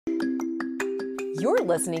You're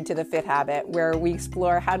listening to The Fit Habit, where we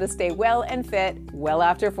explore how to stay well and fit well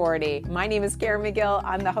after 40. My name is Karen McGill.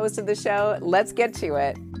 I'm the host of the show. Let's get to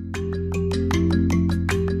it.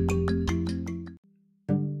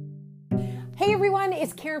 Hey everyone,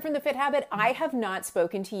 it's Karen from The Fit Habit. I have not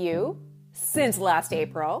spoken to you since last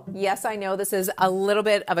April. Yes, I know this is a little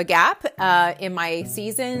bit of a gap in my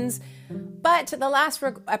seasons, but the last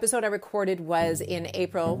episode I recorded was in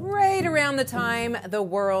April, right around the time the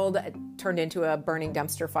world turned into a burning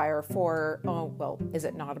dumpster fire is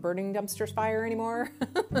it not a burning dumpster fire anymore?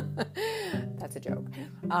 That's a joke.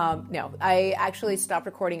 No, I actually stopped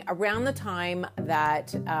recording around the time that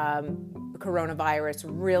coronavirus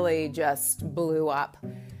really just blew up.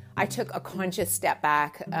 I took a conscious step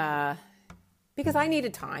back because I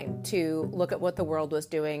needed time to look at what the world was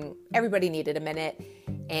doing. Everybody needed a minute.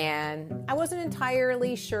 And I wasn't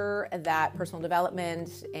entirely sure that personal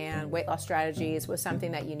development and weight loss strategies was something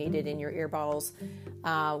that you needed in your earballs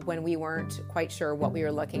when we weren't quite sure what we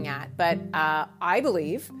were looking at. But I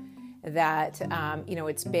believe that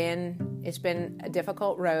it's been a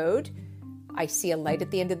difficult road. I see a light at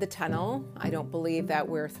the end of the tunnel. I don't believe that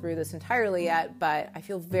we're through this entirely yet, but I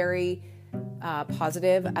feel very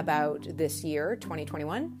positive about this year,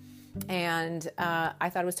 2021. And I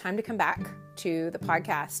thought it was time to come back to the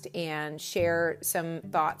podcast and share some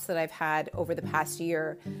thoughts that I've had over the past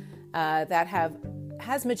year that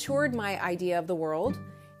has matured my idea of the world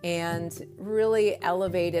and really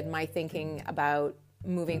elevated my thinking about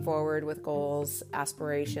moving forward with goals,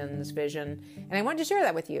 aspirations, vision. And I wanted to share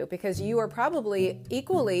that with you because you are probably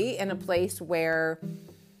equally in a place where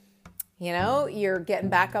you're getting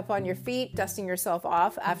back up on your feet, dusting yourself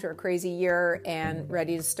off after a crazy year and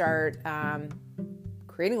ready to start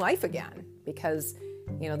creating life again because,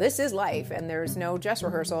 this is life and there's no dress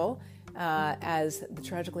rehearsal, as the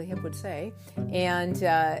Tragically Hip would say. And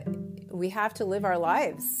we have to live our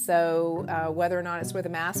lives. So whether or not it's with a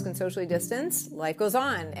mask and socially distanced, life goes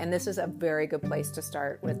on. And this is a very good place to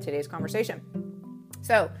start with today's conversation.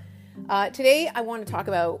 So today I want to talk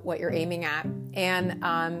about what you're aiming at.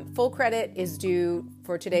 And full credit is due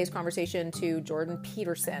for today's conversation to Jordan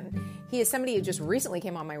Peterson. He is somebody who just recently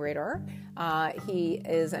came on my radar. He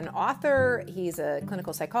is an author. He's a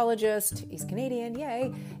clinical psychologist. He's Canadian,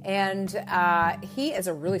 yay. And he is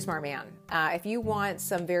a really smart man. If you want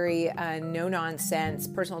some very no-nonsense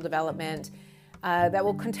personal development that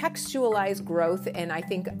will contextualize growth in, I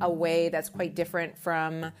think, a way that's quite different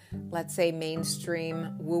from, let's say,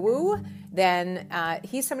 mainstream woo-woo, then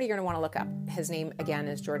he's somebody you're going to want to look up. His name, again,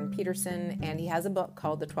 is Jordan Peterson, and he has a book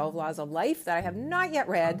called The 12 Laws of Life that I have not yet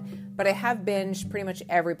read, but I have binged pretty much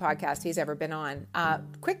every podcast he's ever been on.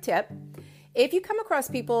 Quick tip. If you come across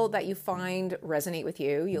people that you find resonate with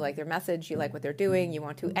you, you like their message, you like what they're doing, you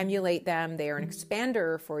want to emulate them, they are an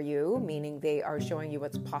expander for you, meaning they are showing you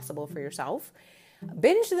what's possible for yourself,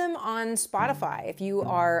 binge them on Spotify. If you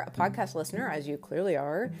are a podcast listener, as you clearly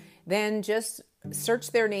are, then just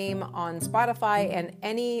search their name on Spotify and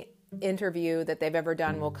any interview that they've ever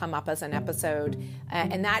done will come up as an episode.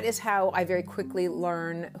 And that is how I very quickly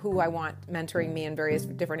learn who I want mentoring me in various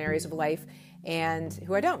different areas of life and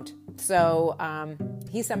who I don't. So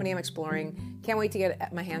he's somebody I'm exploring. Can't wait to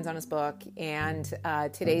get my hands on his book. And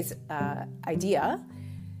today's idea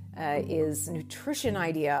is nutrition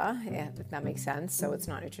idea, if that makes sense. So it's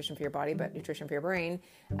not nutrition for your body, but nutrition for your brain.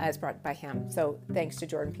 It's brought by him. So thanks to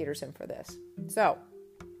Jordan Peterson for this. So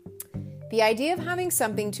the idea of having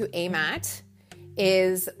something to aim at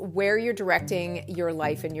is where you're directing your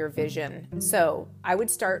life and your vision. So I would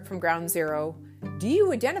start from ground zero. Do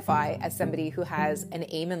you identify as somebody who has an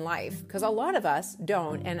aim in life? Because a lot of us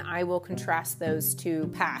don't, and I will contrast those two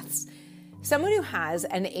paths. Someone who has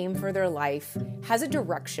an aim for their life has a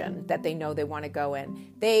direction that they know they want to go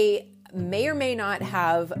in. They may or may not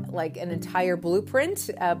have like an entire blueprint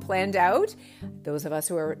planned out. Those of us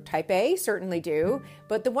who are type A certainly do.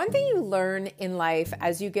 But the one thing you learn in life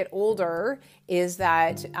as you get older is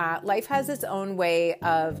that life has its own way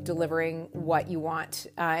of delivering what you want.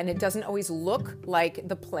 And it doesn't always look like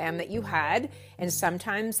the plan that you had. And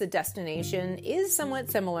sometimes the destination is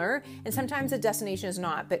somewhat similar. And sometimes the destination is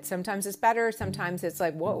not. But sometimes it's better. Sometimes it's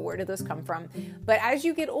like, whoa, where did this come from? But as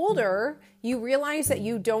you get older, you realize that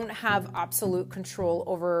you don't have absolute control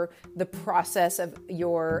over the process of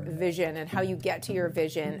your vision and how you get to your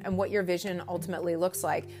vision and what your vision ultimately looks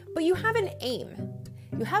like. But you have an aim.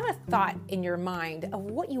 You have a thought in your mind of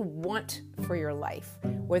what you want for your life,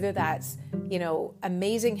 whether that's,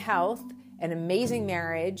 amazing health, an amazing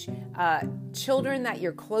marriage, children that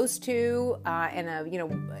you're close to, and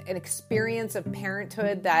an experience of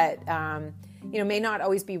parenthood that may not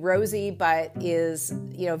always be rosy, but is,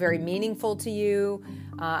 very meaningful to you,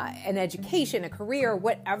 an education, a career,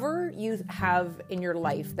 whatever you have in your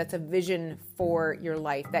life that's a vision for your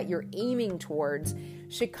life that you're aiming towards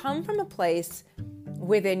should come from a place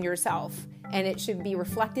within yourself, and it should be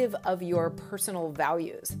reflective of your personal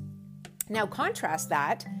values. Now, contrast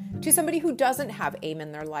that to somebody who doesn't have aim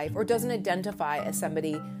in their life or doesn't identify as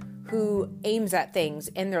somebody who aims at things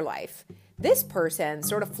in their life. This person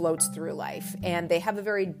sort of floats through life, and they have a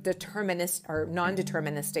very determinist or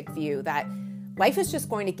non-deterministic view that life is just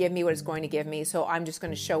going to give me what it's going to give me, so I'm just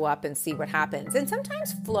going to show up and see what happens. And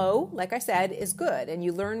sometimes flow, like I said, is good, and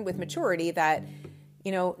you learn with maturity that,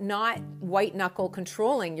 not white knuckle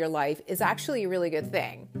controlling your life is actually a really good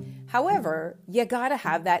thing. However, you gotta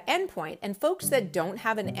have that endpoint, and folks that don't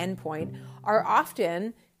have an endpoint are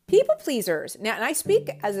often people pleasers. Now, and I speak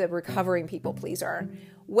as a recovering people pleaser.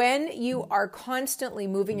 When you are constantly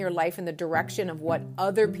moving your life in the direction of what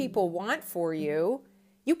other people want for you,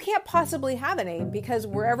 you can't possibly have an aim because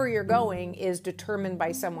wherever you're going is determined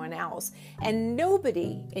by someone else. And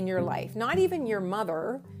nobody in your life, not even your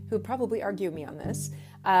mother, who would probably argue with me on this,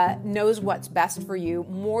 knows what's best for you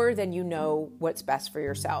more than you know what's best for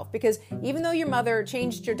yourself. Because even though your mother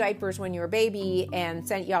changed your diapers when you were a baby and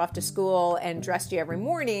sent you off to school and dressed you every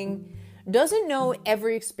morning, doesn't know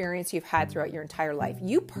every experience you've had throughout your entire life.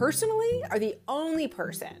 You personally are the only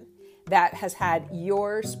person that has had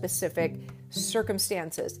your specific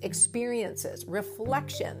circumstances, experiences,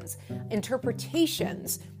 reflections,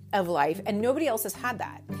 interpretations of life, and nobody else has had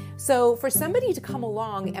that. So for somebody to come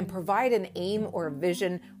along and provide an aim or a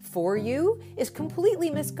vision for you is completely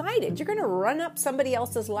misguided. You're going to run up somebody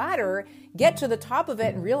else's ladder, get to the top of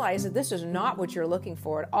it, and realize that this is not what you're looking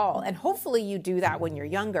for at all. And hopefully you do that when you're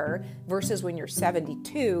younger versus when you're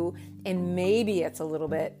 72, and maybe it's a little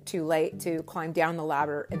bit too late to climb down the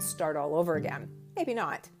ladder and start all over again. Maybe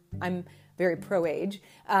not. I'm very pro-age.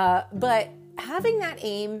 But having that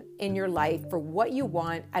aim in your life for what you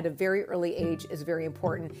want at a very early age is very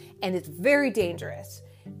important. And it's very dangerous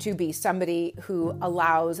to be somebody who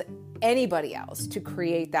allows anybody else to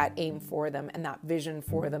create that aim for them and that vision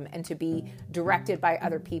for them and to be directed by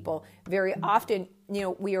other people. Very often,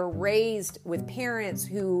 we are raised with parents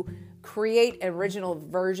who create an original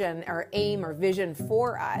version or aim or vision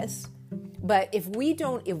for us. But if we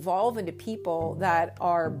don't evolve into people that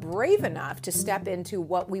are brave enough to step into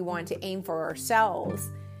what we want to aim for ourselves,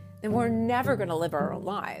 then we're never going to live our own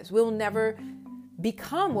lives. We'll never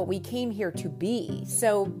become what we came here to be.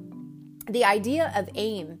 So the idea of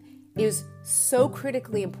aim is so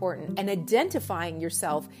critically important, and identifying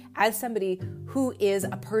yourself as somebody who is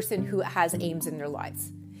a person who has aims in their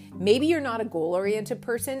lives. Maybe you're not a goal-oriented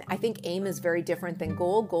person. I think aim is very different than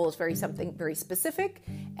goal. Goal is something very specific,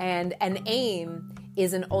 and an aim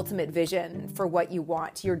is an ultimate vision for what you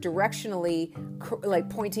want. You're directionally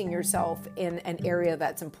pointing yourself in an area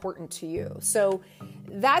that's important to you. So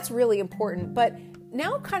that's really important. But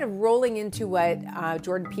now kind of rolling into what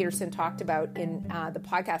Jordan Peterson talked about in the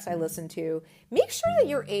podcast I listened to, make sure that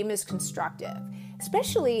your aim is constructive,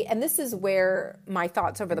 especially, and this is where my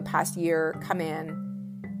thoughts over the past year come in.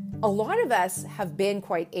 A lot of us have been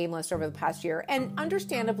quite aimless over the past year, and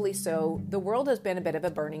understandably so. The world has been a bit of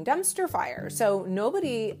a burning dumpster fire. So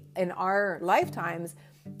nobody in our lifetimes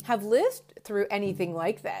have lived through anything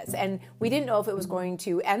like this. And we didn't know if it was going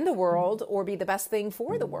to end the world or be the best thing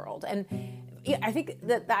for the world. And I think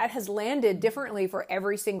that has landed differently for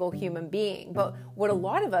every single human being. But what a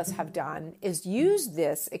lot of us have done is use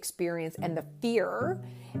this experience and the fear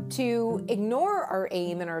to ignore our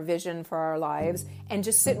aim and our vision for our lives and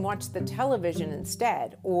just sit and watch the television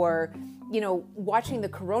instead, or watching the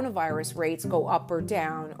coronavirus rates go up or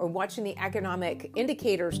down, or watching the economic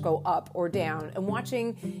indicators go up or down, and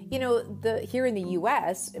watching, here in the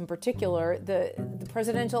U.S. in particular, the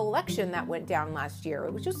presidential election that went down last year.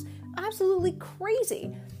 It was just absolutely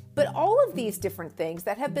crazy. But all of these different things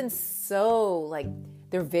that have been so,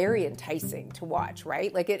 they're very enticing to watch,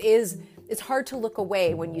 right? It's hard to look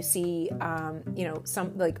away when you see,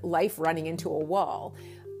 some life running into a wall.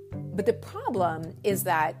 But the problem is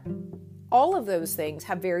that all of those things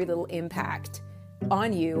have very little impact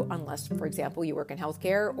on you unless, for example, you work in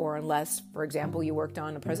healthcare, or unless, for example, you worked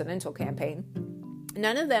on a presidential campaign.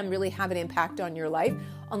 None of them really have an impact on your life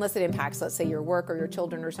unless it impacts, let's say, your work or your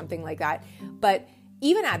children or something like that. But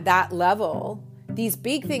even at that level, these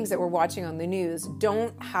big things that we're watching on the news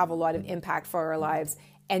don't have a lot of impact for our lives.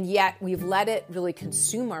 And yet we've let it really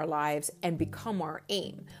consume our lives and become our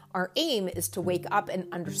aim. Our aim is to wake up and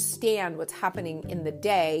understand what's happening in the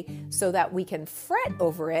day so that we can fret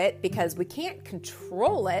over it because we can't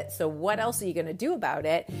control it. So what else are you going to do about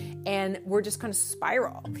it? And we're just going to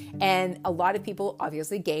spiral. And a lot of people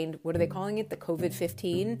obviously gained, what are they calling it? The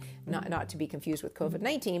COVID-15, not to be confused with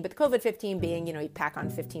COVID-19, but the COVID-15 being, you pack on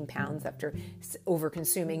 15 pounds after over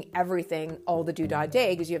consuming everything all the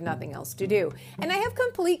day because you have nothing else to do. And I have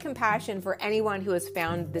complete compassion for anyone who has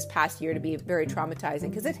found this past year to be very traumatizing,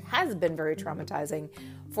 because it has been very traumatizing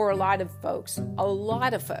for a lot of folks.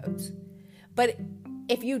 But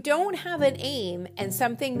if you don't have an aim and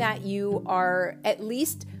something that you are at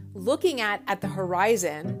least looking at the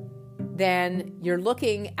horizon, then you're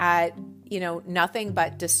looking at, nothing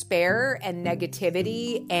but despair and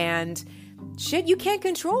negativity and shit you can't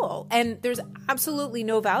control. And there's absolutely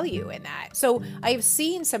no value in that. So I've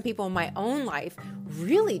seen some people in my own life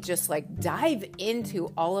really just dive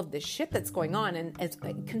into all of the shit that's going on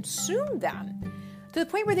and consume them to the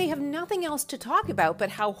point where they have nothing else to talk about but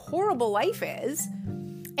how horrible life is.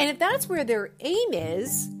 And if that's where their aim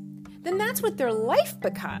is, then that's what their life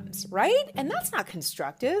becomes, right? And that's not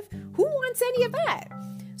constructive. Who wants any of that?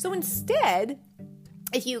 So instead,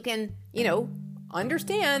 if you can,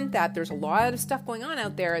 understand that there's a lot of stuff going on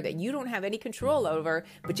out there that you don't have any control over,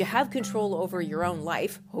 but you have control over your own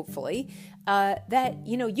life, hopefully, that,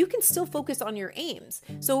 you can still focus on your aims.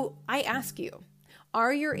 So I ask you,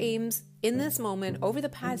 are your aims in this moment over the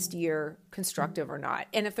past year constructive or not?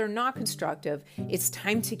 And if they're not constructive, it's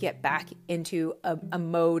time to get back into a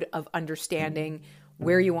mode of understanding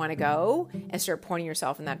where you want to go and start pointing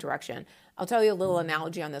yourself in that direction. I'll tell you a little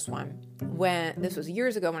analogy on this one. This was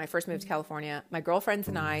years ago when I first moved to California, my girlfriends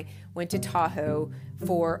and I went to Tahoe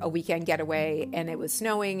for a weekend getaway, and it was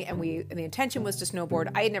snowing, and the intention was to snowboard.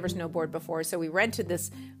 I had never snowboarded before, so we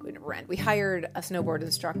hired a snowboard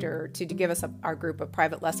instructor to give us our group a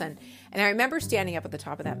private lesson. And I remember standing up at the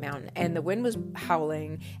top of that mountain, and the wind was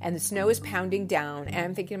howling, and the snow is pounding down, and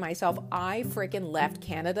I'm thinking to myself, I freaking left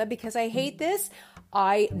Canada because I hate this.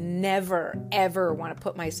 I never, ever want to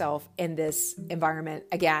put myself in this environment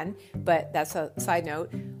again, but that's a side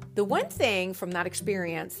note. The one thing from that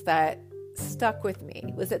experience that stuck with me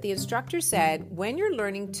was that the instructor said, when you're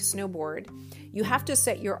learning to snowboard, you have to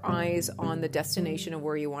set your eyes on the destination of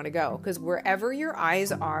where you want to go, because wherever your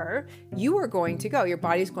eyes are, you are going to go. Your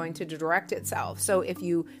body's going to direct itself. So if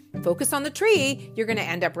you focus on the tree, you're going to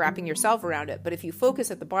end up wrapping yourself around it. But if you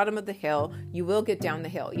focus at the bottom of the hill, you will get down the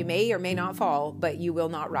hill. You may or may not fall, but you will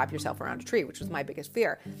not wrap yourself around a tree, which was my biggest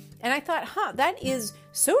fear. And I thought, that is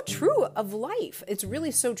so true of life. It's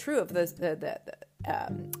really so true of the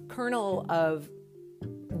kernel of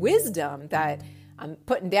wisdom that I'm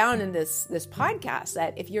putting down in this podcast,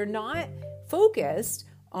 that if you're not focused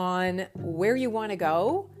on where you want to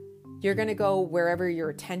go, you're going to go wherever your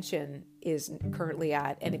attention is currently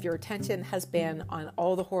at. And if your attention has been on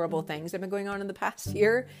all the horrible things that have been going on in the past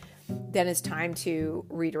year, then it's time to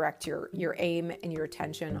redirect your aim and your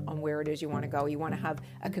attention on where it is you want to go. You want to have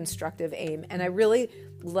a constructive aim. And I really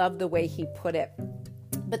love the way he put it.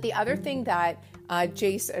 But the other thing that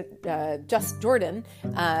Just Jordan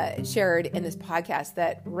shared in this podcast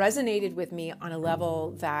that resonated with me on a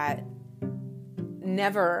level that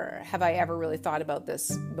never have I ever really thought about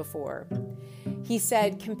this before. He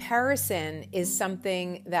said comparison is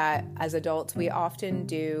something that as adults we often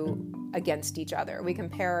do against each other. We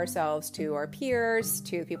compare ourselves to our peers,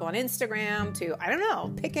 to people on Instagram, to, I don't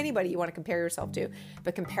know, pick anybody you want to compare yourself to.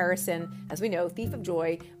 But comparison, as we know, thief of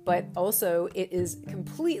joy, but also it is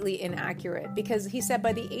completely inaccurate, because he said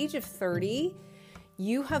by the age of 30,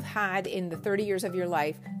 you have had in the 30 years of your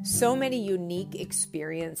life so many unique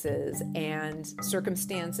experiences and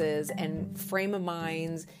circumstances and frame of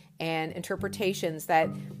minds and interpretations that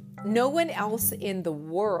no one else in the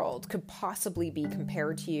world could possibly be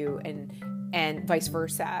compared to you, and vice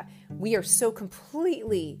versa. We are so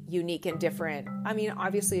completely unique and different. I mean,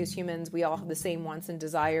 obviously as humans, we all have the same wants and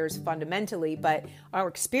desires fundamentally, but our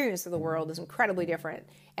experience of the world is incredibly different.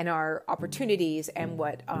 And our opportunities and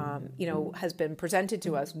what, has been presented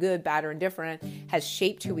to us, good, bad, or indifferent, has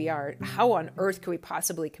shaped who we are. How on earth could we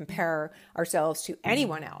possibly compare ourselves to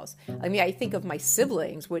anyone else? I mean, I think of my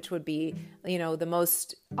siblings, which would be, the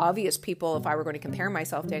most obvious people if I were going to compare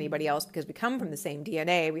myself to anybody else, because we come from the same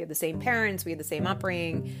DNA. We have the same parents. We have the same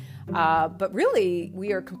upbringing. But really,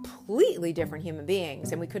 we are completely different human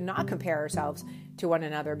beings, and we could not compare ourselves to one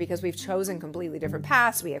another because we've chosen completely different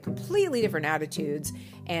paths. We have completely different attitudes,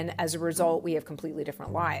 and as a result, we have completely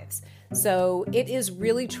different lives. So it is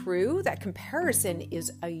really true that comparison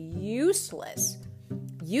is a useless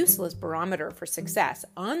barometer for success,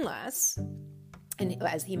 unless, and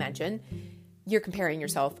as he mentioned, you're comparing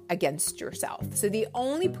yourself against yourself. So the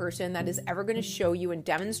only person that is ever going to show you and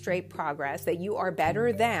demonstrate progress that you are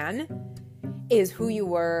better than is who you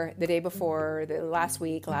were the day before, the last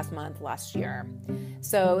week, last month, last year.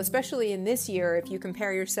 So especially in this year, if you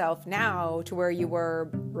compare yourself now to where you were,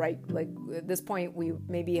 right, like at this point, we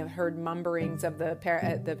maybe have heard mumblings of the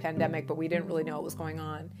pandemic, but we didn't really know what was going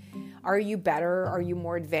on. Are you better? Are you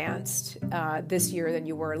more advanced this year than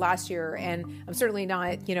you were last year? And I'm certainly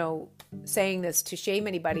not, saying this to shame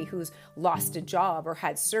anybody who's lost a job or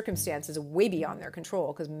had circumstances way beyond their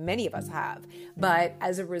control, because many of us have. But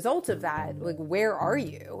as a result of that, like, where are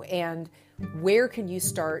you? And where can you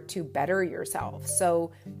start to better yourself?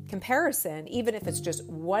 So comparison, even if it's just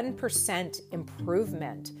 1%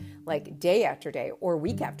 improvement, like day after day or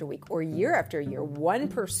week after week or year after year,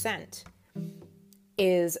 1%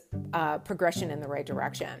 is progression in the right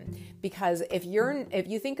direction. Because if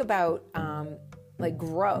you think about like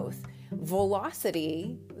growth,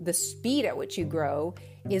 velocity, the speed at which you grow,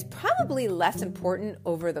 is probably less important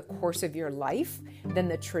over the course of your life than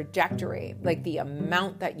the trajectory, like the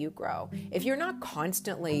amount that you grow. If you're not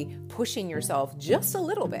constantly pushing yourself just a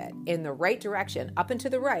little bit in the right direction, up and to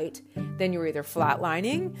the right, then you're either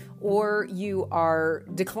flatlining or you are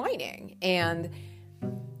declining. And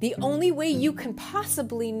the only way you can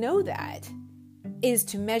possibly know that is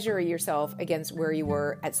to measure yourself against where you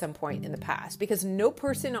were at some point in the past, because no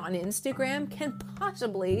person on Instagram can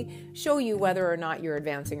possibly show you whether or not you're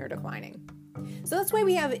advancing or declining. So that's why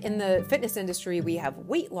we have, in the fitness industry, we have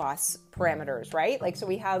weight loss parameters, right? Like, so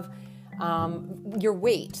we have your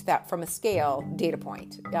weight, that from a scale, data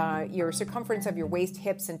point, your circumference of your waist,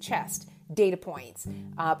 hips, and chest, data points,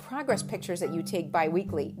 progress pictures that you take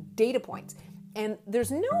bi-weekly, data points. And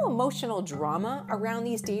there's no emotional drama around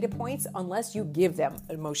these data points unless you give them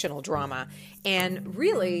emotional drama. And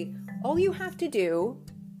really, all you have to do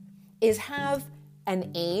is have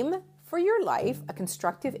an aim for your life, a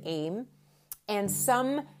constructive aim, and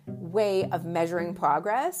some way of measuring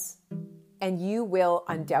progress, and you will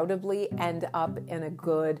undoubtedly end up in a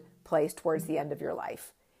good place towards the end of your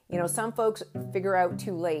life. Some folks figure out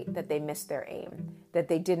too late that they missed their aim, that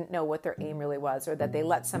they didn't know what their aim really was, or that they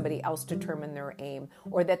let somebody else determine their aim,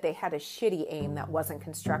 or that they had a shitty aim that wasn't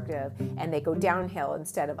constructive and they go downhill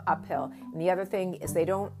instead of uphill. And the other thing is they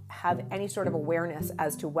don't have any sort of awareness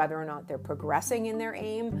as to whether or not they're progressing in their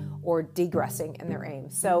aim or degressing in their aim.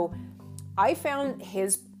 So I found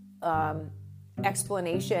his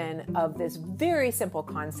explanation of this very simple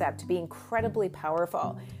concept to be incredibly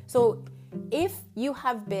powerful. So if you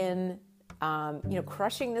have been,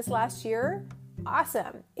 crushing this last year,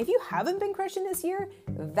 awesome. If you haven't been crushing this year,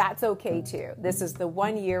 that's okay too. This is the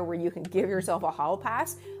 1 year where you can give yourself a hall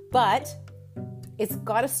pass, but it's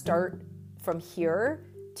got to start from here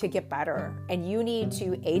to get better. And you need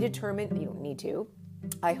to determine, you don't need to,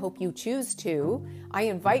 I hope you choose to, I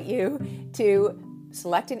invite you to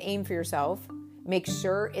select an aim for yourself, make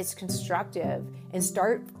sure it's constructive, and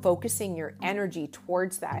start focusing your energy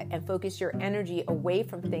towards that, and focus your energy away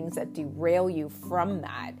from things that derail you from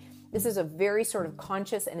that. This is a very sort of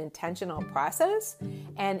conscious and intentional process,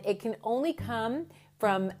 and it can only come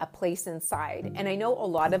from a place inside. And I know a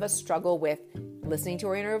lot of us struggle with listening to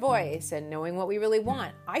our inner voice and knowing what we really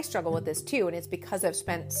want. I struggle with this too, and it's because I've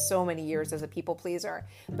spent so many years as a people pleaser.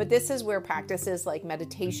 But this is where practices like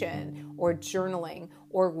meditation or journaling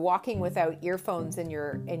or walking without earphones in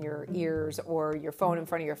your ears or your phone in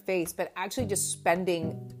front of your face, but actually just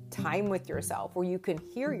spending time with yourself where you can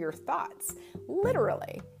hear your thoughts,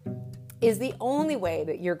 literally, is the only way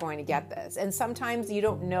that you're going to get this. And sometimes you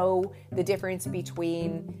don't know the difference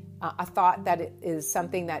between a thought that is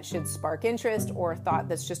something that should spark interest or a thought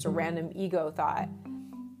that's just a random ego thought.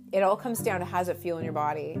 It all comes down to how does it feel in your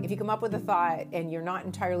body. If you come up with a thought and you're not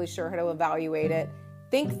entirely sure how to evaluate it,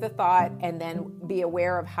 think the thought and then be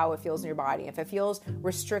aware of how it feels in your body. If it feels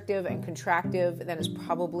restrictive and contractive, then it's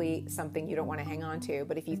probably something you don't want to hang on to.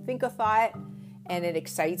 But if you think a thought and it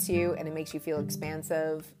excites you and it makes you feel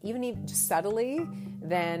expansive, even just subtly,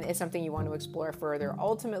 then it's something you want to explore further.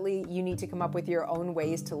 Ultimately, you need to come up with your own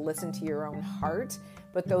ways to listen to your own heart,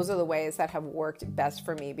 but those are the ways that have worked best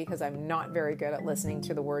for me because I'm not very good at listening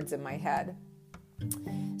to the words in my head.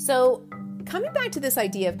 So coming back to this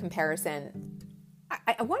idea of comparison,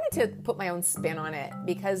 I wanted to put my own spin on it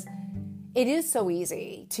because it is so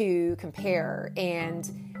easy to compare.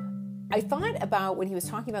 And I thought about when he was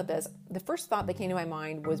talking about this, the first thought that came to my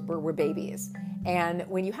mind was we're babies. And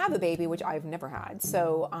when you have a baby, which I've never had,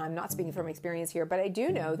 so I'm not speaking from experience here, but I do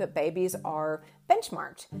know that babies are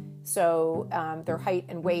benchmarked. So their height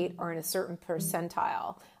and weight are in a certain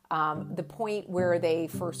percentile. The point where they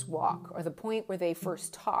first walk or the point where they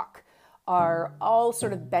first talk are all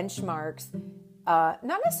sort of benchmarks,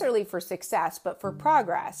 not necessarily for success, but for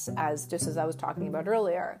progress, as I was talking about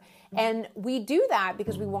earlier. And we do that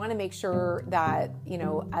because we want to make sure that,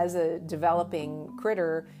 as a developing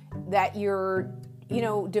critter, that you're,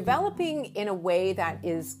 developing in a way that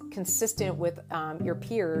is consistent with your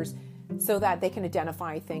peers, so that they can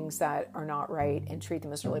identify things that are not right and treat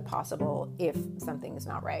them as really possible if something is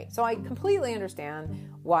not right. So I completely understand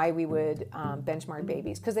why we would benchmark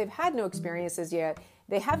babies, because they've had no experiences yet.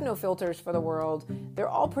 They have no filters for the world. They're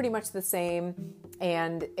all pretty much the same,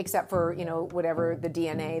 and except for, whatever the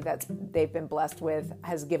DNA that they've been blessed with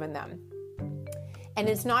has given them. And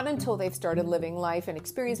it's not until they've started living life and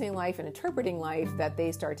experiencing life and interpreting life that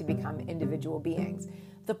they start to become individual beings.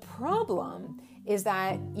 The problem is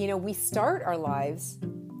that, we start our lives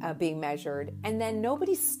being measured, and then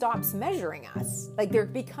nobody stops measuring us. Like, there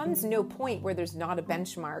becomes no point where there's not a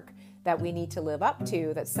benchmark that we need to live up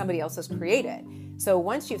to that somebody else has created. So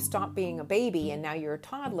once you've stopped being a baby and now you're a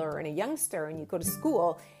toddler and a youngster and you go to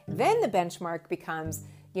school, then the benchmark becomes,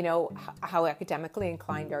 how academically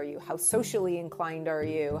inclined are you? How socially inclined are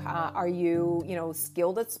you? Are you,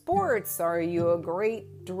 skilled at sports? Are you a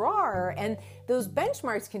great drawer? And those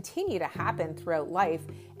benchmarks continue to happen throughout life,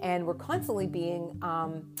 and we're constantly being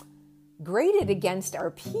graded against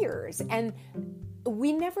our peers. And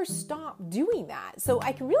we never stop doing that. So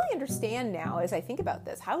I can really understand now, as I think about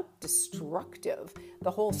this, how destructive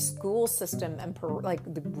the whole school system and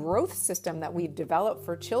the growth system that we've developed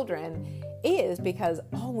for children is, because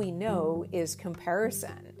all we know is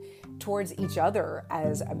comparison towards each other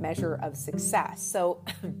as a measure of success. So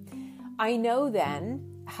I know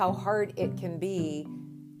then how hard it can be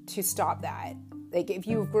to stop that. Like, if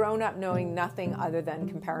you've grown up knowing nothing other than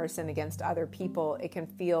comparison against other people, it can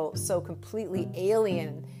feel so completely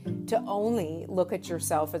alien to only look at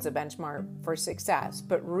yourself as a benchmark for success.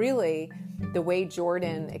 But really, the way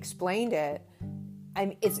Jordan explained it,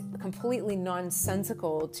 it's completely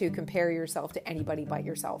nonsensical to compare yourself to anybody but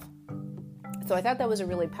yourself. So I thought that was a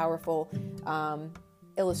really powerful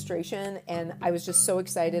illustration, and I was just so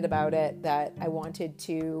excited about it that I wanted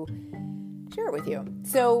to share it with you.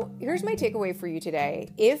 So here's my takeaway for you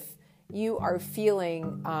today. If you are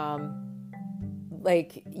feeling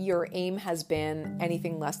like your aim has been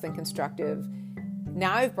anything less than constructive,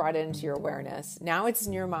 now I've brought it into your awareness. Now it's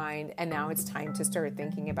in your mind, and now it's time to start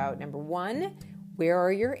thinking about, number one, where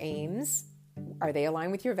are your aims? Are they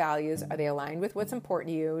aligned with your values? Are they aligned with what's important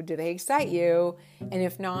to you? Do they excite you? And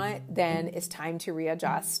if not, then it's time to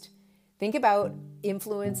readjust. Think about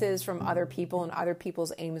influences from other people and other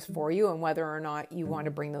people's aims for you, and whether or not you want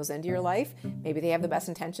to bring those into your life. Maybe they have the best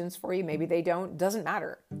intentions for you. Maybe they don't. Doesn't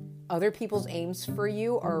matter. Other people's aims for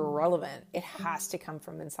you are irrelevant. It has to come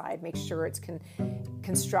from inside. Make sure it's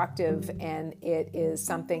constructive, and it is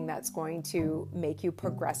something that's going to make you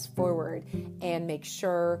progress forward. And make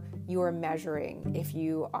sure you are measuring. If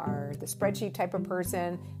you are the spreadsheet type of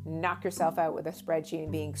person, knock yourself out with a spreadsheet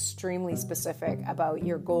and being extremely specific about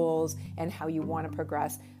your goals and how you want to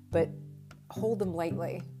progress, but hold them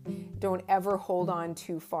lightly. Don't ever hold on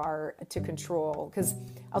too far to control, because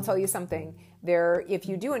I'll tell you something. If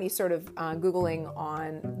you do any sort of Googling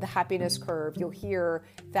on the happiness curve, you'll hear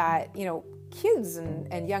that, kids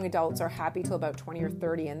and young adults are happy till about 20 or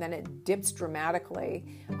 30, and then it dips dramatically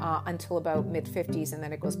until about mid-50s, and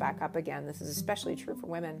then it goes back up again. This is especially true for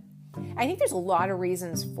women. I think there's a lot of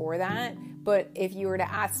reasons for that, but if you were to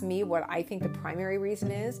ask me what I think the primary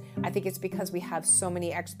reason is, I think it's because we have so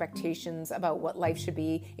many expectations about what life should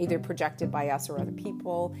be, either projected by us or other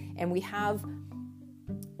people, and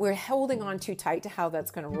we're holding on too tight to how that's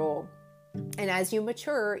going to roll. And as you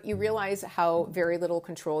mature, you realize how very little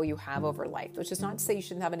control you have over life, which is not to say you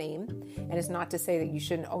shouldn't have an aim, and it's not to say that you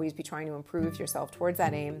shouldn't always be trying to improve yourself towards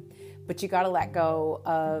that aim, but you got to let go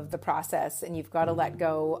of the process, and you've got to let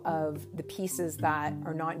go of the pieces that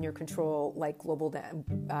are not in your control, like global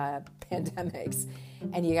pandemics,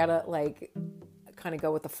 and you got to kind of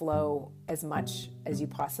go with the flow as much as you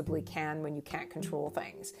possibly can when you can't control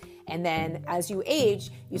things. And then as you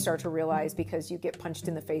age, you start to realize, because you get punched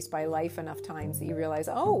in the face by life enough times, that you realize,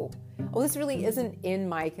 oh, this really isn't in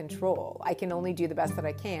my control. I can only do the best that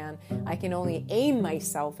I can. I can only aim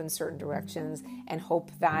myself in certain directions and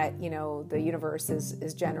hope that, the universe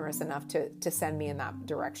is generous enough to send me in that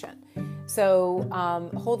direction. So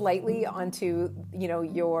hold lightly onto,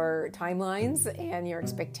 your timelines and your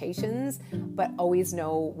expectations, but always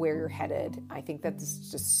know where you're headed. I think that this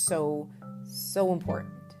is just so, so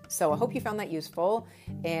important. So I hope you found that useful,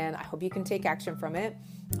 and I hope you can take action from it.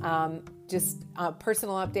 Just a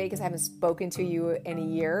personal update, because I haven't spoken to you in a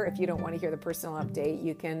year. If you don't want to hear the personal update,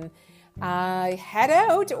 you can head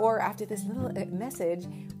out, or after this little message,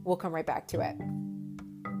 we'll come right back to it.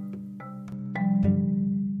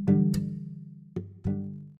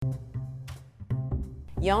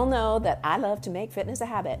 Y'all know that I love to make fitness a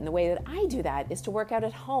habit, and the way that I do that is to work out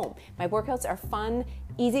at home. My workouts are fun,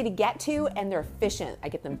 easy to get to, and they're efficient. I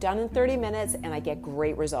get them done in 30 minutes, and I get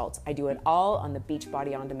great results. I do it all on the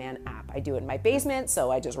Beachbody On Demand app. I do it in my basement,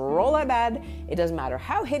 so I just roll out of bed. It doesn't matter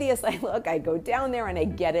how hideous I look. I go down there and I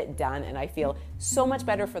get it done, and I feel so much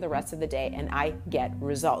better for the rest of the day, and I get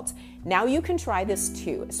results. Now you can try this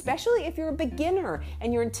too, especially if you're a beginner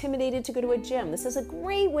and you're intimidated to go to a gym. This is a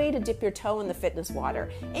great way to dip your toe in the fitness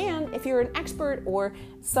water. And if you're an expert or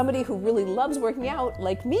somebody who really loves working out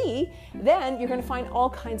like me, then you're going to find all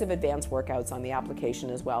kinds of advanced workouts on the application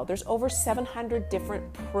as well. There's over 700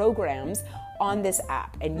 different programs on this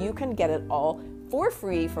app, and you can get it all for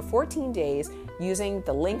free for 14 days using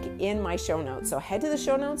the link in my show notes. So head to the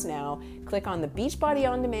show notes now, click on the Beachbody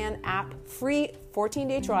On Demand app, free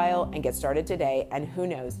 14-day trial, and get started today. And who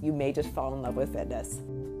knows, you may just fall in love with fitness.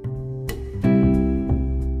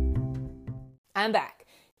 I'm back.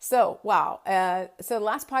 So, wow. So the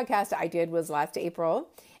last podcast I did was last April,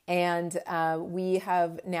 and we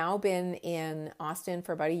have now been in Austin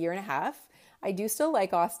for about a year and a half. I do still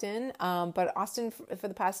like Austin, but Austin for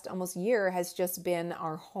the past almost year has just been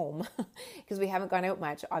our home because we haven't gone out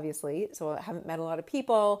much, obviously. So I haven't met a lot of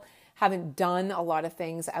people, haven't done a lot of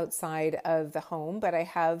things outside of the home, but I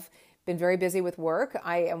have been very busy with work.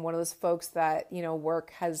 I am one of those folks that,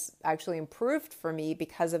 work has actually improved for me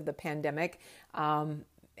because of the pandemic.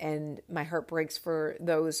 And my heart breaks for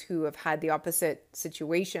those who have had the opposite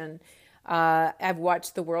situation. I've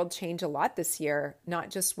watched the world change a lot this year,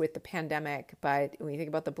 not just with the pandemic, but when you think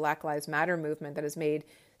about the Black Lives Matter movement that has made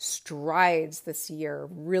strides this year,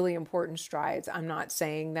 really important strides. I'm not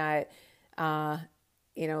saying that,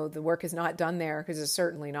 the work is not done there, because it's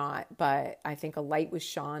certainly not, but I think a light was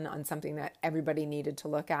shone on something that everybody needed to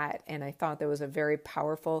look at. And I thought that was a very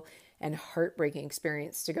powerful and heartbreaking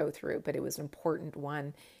experience to go through, but it was an important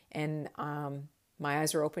one. And my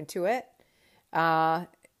eyes are open to it.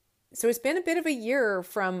 So it's been a bit of a year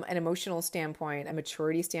from an emotional standpoint, a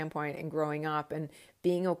maturity standpoint, and growing up and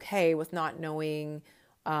being okay with not knowing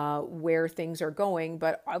where things are going,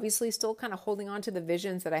 but obviously still kind of holding on to the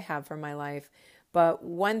visions that I have for my life. But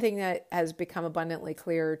one thing that has become abundantly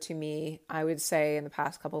clear to me, I would say in the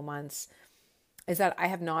past couple of months, is that I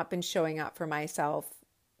have not been showing up for myself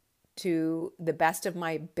to the best of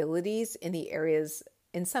my abilities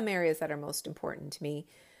in some areas that are most important to me.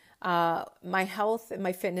 My health and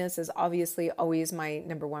my fitness is obviously always my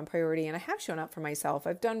number one priority, and I have shown up for myself.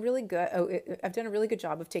 I've done a really good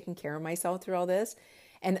job of taking care of myself through all this,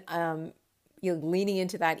 and leaning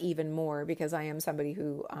into that even more, because I am somebody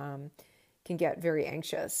who can get very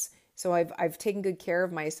anxious. So I've taken good care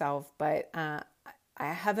of myself, but I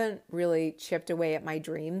haven't really chipped away at my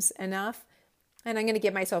dreams enough. And I'm going to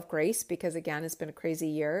give myself grace, because again, it's been a crazy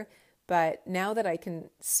year. But now that I can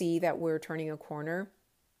see that we're turning a corner,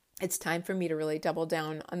 it's time for me to really double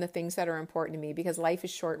down on the things that are important to me, because life is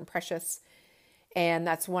short and precious. And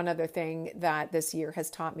that's one other thing that this year has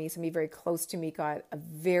taught me. Somebody very close to me got a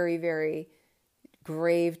very, very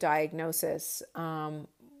grave diagnosis,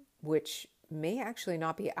 which may actually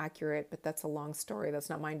not be accurate, but that's a long story. That's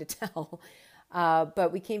not mine to tell.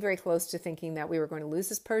 But we came very close to thinking that we were going to lose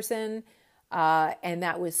this person. And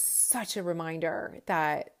that was such a reminder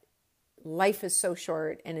that life is so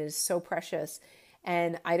short and is so precious.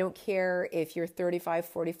 And I don't care if you're 35,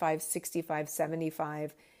 45, 65,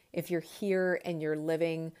 75, if you're here and you're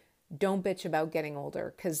living, don't bitch about getting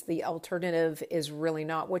older, because the alternative is really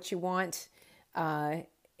not what you want.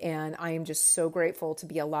 And I am just so grateful to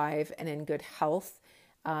be alive and in good health,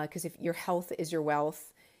 because if your health is your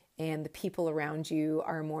wealth, and the people around you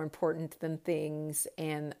are more important than things.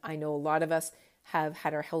 And I know a lot of us have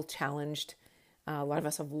had our health challenged. A lot of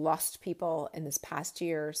us have lost people in this past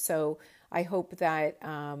year. So I hope that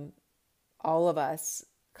all of us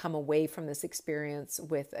come away from this experience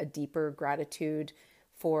with a deeper gratitude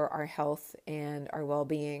for our health and our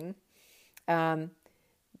well-being.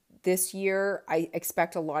 This year, I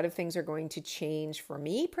expect a lot of things are going to change for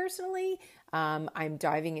me personally. I'm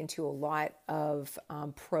diving into a lot of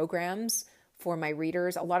programs for my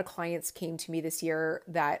readers. A lot of clients came to me this year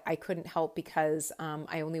that I couldn't help because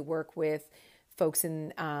I only work with folks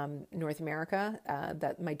in North America,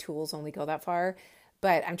 that my tools only go that far.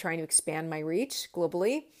 But I'm trying to expand my reach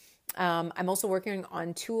globally. I'm also working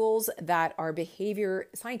on tools that are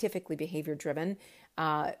scientifically behavior driven,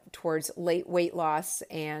 towards late weight loss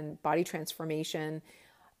and body transformation.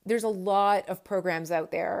 there's a lot of programs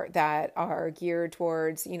out there that are geared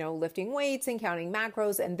towards, lifting weights and counting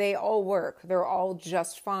macros, and they all work. They're all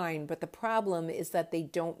just fine. But the problem is that they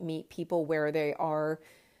don't meet people where they are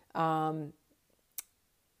in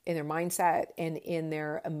their mindset and in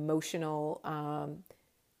their emotional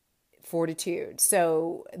fortitude.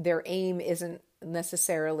 So their aim isn't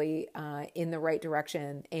necessarily in the right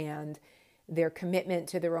direction, and their commitment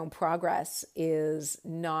to their own progress is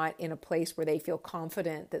not in a place where they feel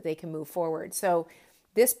confident that they can move forward. So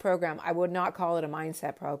this program, I would not call it a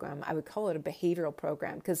mindset program. I would call it a behavioral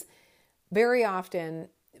program, because very often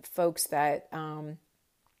folks that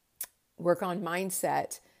work on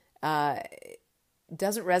mindset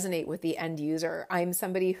doesn't resonate with the end user. I'm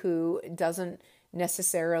somebody who doesn't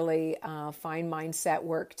necessarily find mindset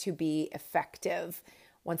work to be effective.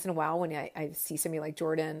 Once in a while, when I see somebody like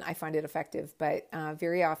Jordan, I find it effective, but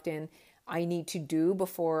very often I need to do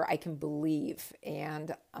before I can believe.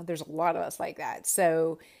 And there's a lot of us like that.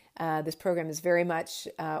 So this program is very much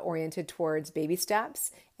oriented towards baby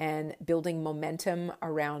steps and building momentum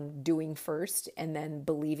around doing first, and then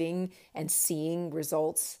believing and seeing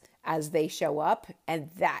results as they show up,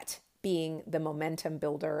 and that being the momentum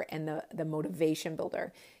builder and the motivation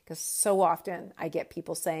builder. Because so often I get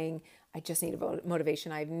people saying, I just need a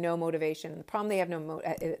motivation. I have no motivation. The problem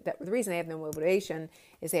the reason they have no motivation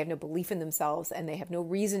is they have no belief in themselves, and they have no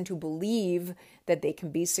reason to believe that they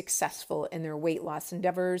can be successful in their weight loss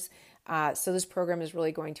endeavors. So this program is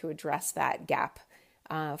really going to address that gap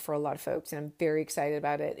for a lot of folks, and I'm very excited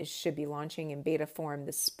about it. It should be launching in beta form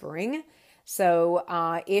this spring. So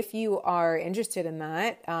if you are interested in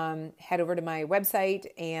that, head over to my website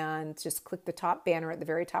and just click the top banner at the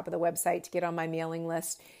very top of the website to get on my mailing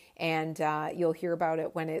list, and you'll hear about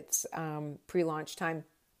it when it's pre-launch time.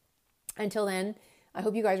 Until then, I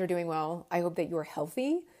hope you guys are doing well. I hope that you are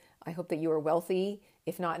healthy. I hope that you are wealthy,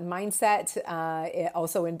 if not in mindset,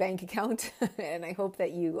 also in bank account. And I hope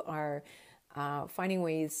that you are finding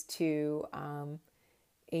ways to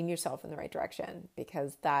aim yourself in the right direction,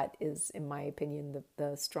 because that is, in my opinion,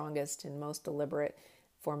 the strongest and most deliberate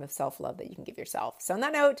form of self-love that you can give yourself. So on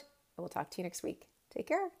that note, I will talk to you next week. Take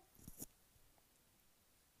care.